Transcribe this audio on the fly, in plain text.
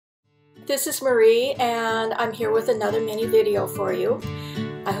This is Marie, and I'm here with another mini video for you.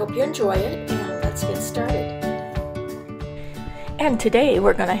 I hope you enjoy it, and let's get started. And today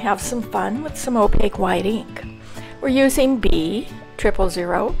we're going to have some fun with some opaque white ink. We're using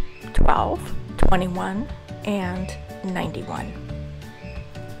B000, 12, 21, and 91.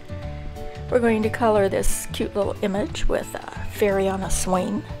 We're going to color this cute little image with a fairy on a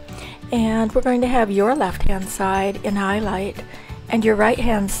swing, and we're going to have your left hand side in highlight and your right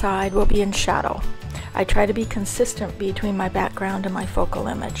hand side will be in shadow. I try to be consistent between my background and my focal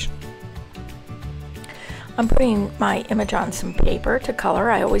image. I'm putting my image on some paper to color.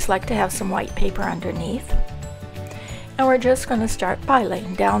 I always like to have some white paper underneath. And we're just going to start by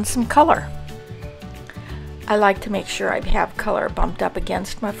laying down some color. I like to make sure I have color bumped up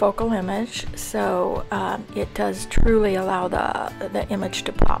against my focal image, so it does truly allow the image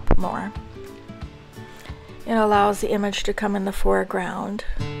to pop more. It allows the image to come in the foreground.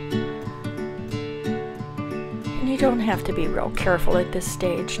 And you don't have to be real careful at this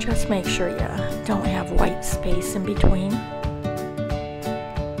stage. Just make sure you don't have white space in between.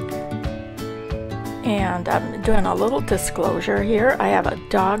 And I'm doing a little disclosure here. I have a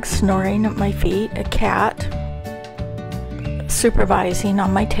dog snoring at my feet, a cat supervising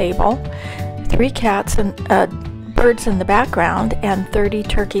on my table, 3 cats and birds in the background, and 30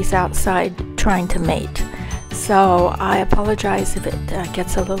 turkeys outside trying to mate. So I apologize if it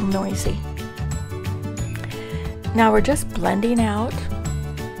gets a little noisy. Now we're just blending out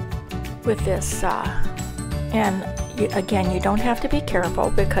with this, and again, you don't have to be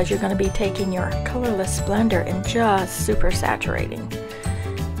careful because you're going to be taking your colorless blender and just super saturating.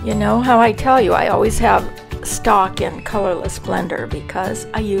 You know how I tell you I always have stock in colorless blender because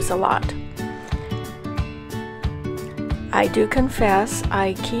I use a lot. I do confess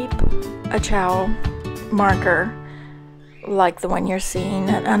I keep a chow marker like the one you're seeing,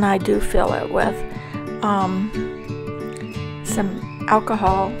 and I do fill it with some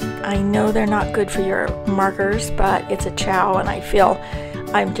alcohol. I know they're not good for your markers, but it's a chow and I feel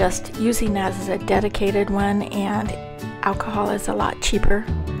I'm just using that as a dedicated one, and alcohol is a lot cheaper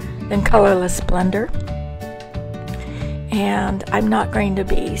than colorless blender. And I'm not going to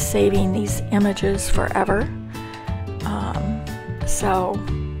be saving these images forever, so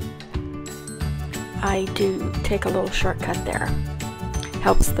I do take a little shortcut there.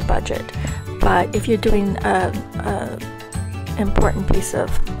 Helps the budget. But if you're doing a important piece of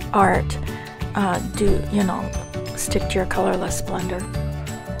art, stick to your colorless blender.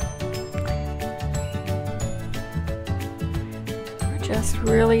 We're just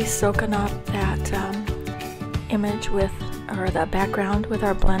really soaking up that image or the background with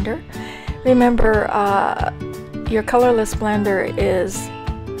our blender. Remember, your colorless blender is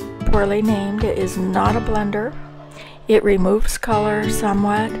poorly named. It is not a blender. It removes color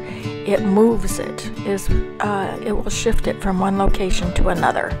somewhat. It moves it. It will shift it from one location to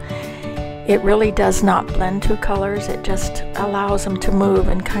another. It really does not blend 2 colors. It just allows them to move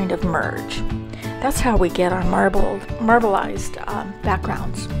and kind of merge. That's how we get our marbleized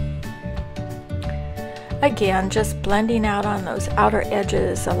backgrounds. Again, just blending out on those outer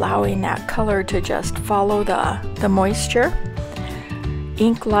edges, allowing that color to just follow the moisture.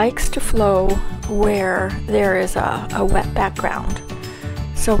 Ink likes to flow where there is a wet background.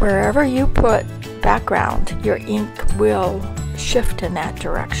 So wherever you put background, your ink will shift in that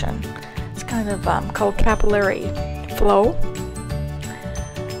direction. It's kind of called capillary flow.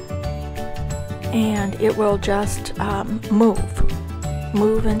 And it will just move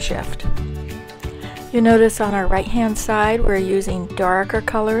and shift. You notice on our right hand side we're using darker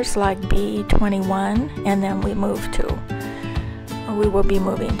colors like B21, and then we will be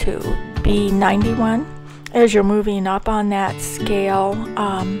moving to B91. As you're moving up on that scale,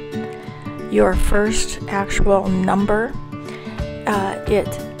 your first actual number, it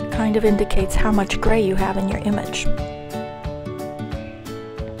kind of indicates how much gray you have in your image.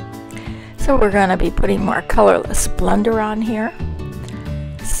 So we're going to be putting more colorless blender on here,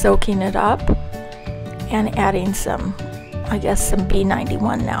 soaking it up, and adding some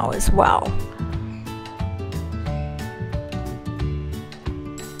B91 now as well.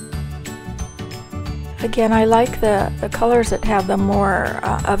 Again, I like the colors that have the more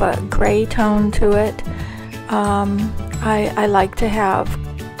of a gray tone to it. I like to have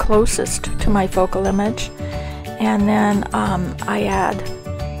closest to my focal image, and then I add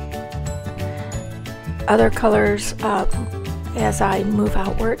other colors as I move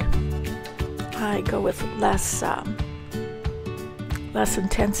outward. I go with less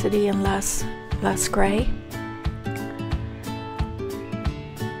intensity and less gray.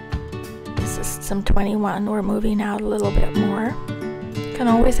 This is some 21. We're moving out a little bit more. can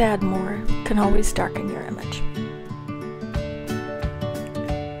always add more, you can always darken your image.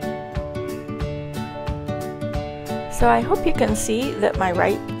 So I hope you can see that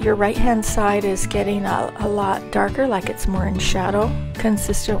your right hand side is getting a lot darker, like it's more in shadow,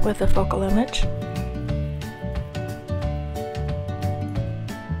 consistent with the focal image.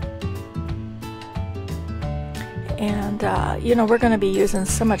 And you know, we're going to be using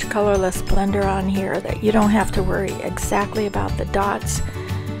so much colorless blender on here that you don't have to worry exactly about the dots.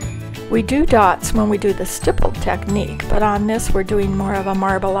 We do dots when we do the stippled technique, but on this we're doing more of a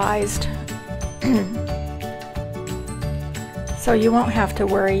marbleized. So you won't have to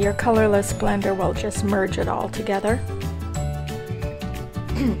worry, your colorless blender will just merge it all together.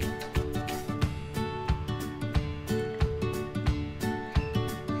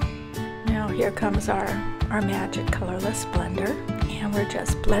 Now here comes our magic colorless blender, and we're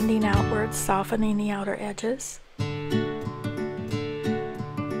just blending outwards, softening the outer edges,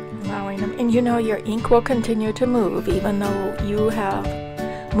 allowing them, and you know your ink will continue to move even though you have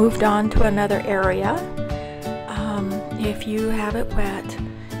moved on to another area. If you have it wet,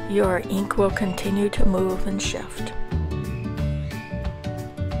 your ink will continue to move and shift.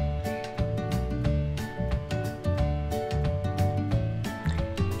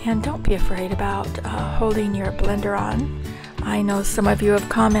 And don't be afraid about holding your blender on. I know some of you have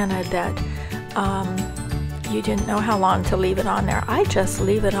commented that you didn't know how long to leave it on there. I just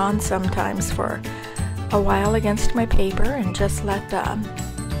leave it on sometimes for a while against my paper and just let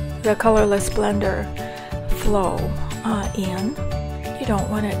the colorless blender flow in. You don't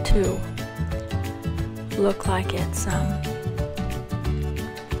want it to look like it's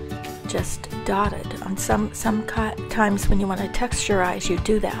just dotted. On sometimes when you want to texturize, you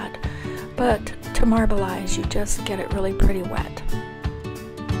do that, but to marbleize, you just get it really pretty wet.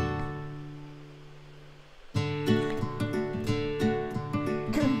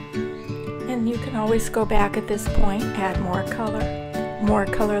 And you can always go back at this point, add more color, more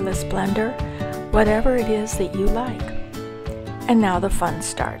colorless blender, whatever it is that you like. And now the fun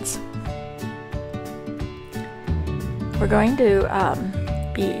starts. We're going to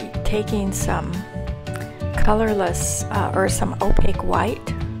be taking some colorless or some opaque white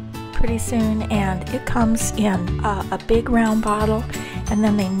pretty soon, and it comes in a big round bottle, and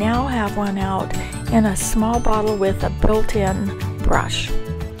then they now have one out in a small bottle with a built-in brush.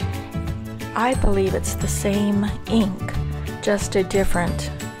 I believe it's the same ink, just a different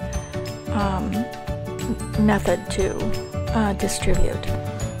method to distribute.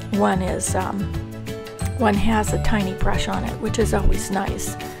 One has a tiny brush on it, which is always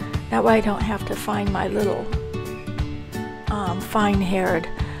nice. That way I don't have to find my little fine-haired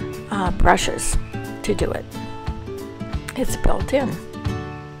brushes to do it. It's built in.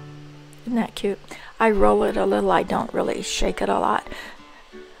 Isn't that cute? I roll it a little, I don't really shake it a lot.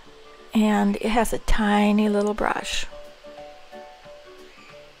 And it has a tiny little brush.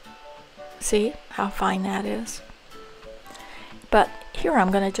 See how fine that is? But here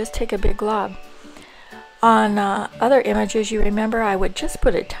I'm going to just take a big glob. On other images, you remember I would just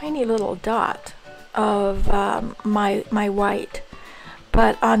put a tiny little dot of my white.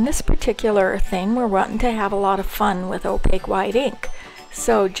 But on this particular thing, we're wanting to have a lot of fun with opaque white ink.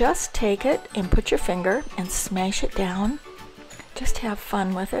 So just take it and put your finger and smash it down. Just have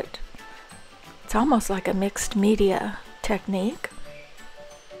fun with it. It's almost like a mixed media technique.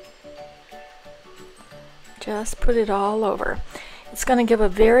 Just put it all over. It's going to give a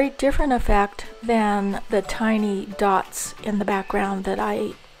very different effect than the tiny dots in the background that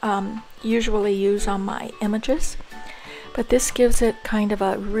I usually use on my images. But this gives it kind of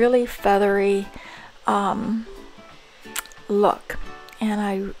a really feathery look,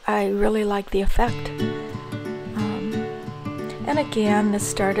 and I really like the effect. And again, this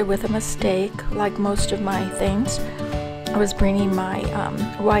started with a mistake, like most of my things. I was bringing my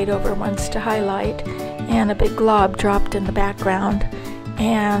white over once to highlight, and a big glob dropped in the background,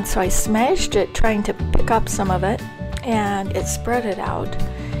 and so I smashed it trying to pick up some of it, and it spread it out,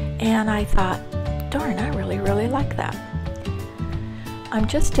 and I thought, darn, I really like that. I'm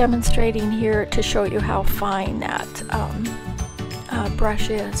just demonstrating here to show you how fine that brush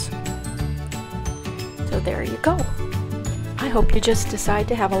is. So there you go. I hope you just decide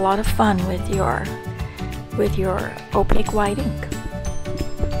to have a lot of fun with your opaque white ink.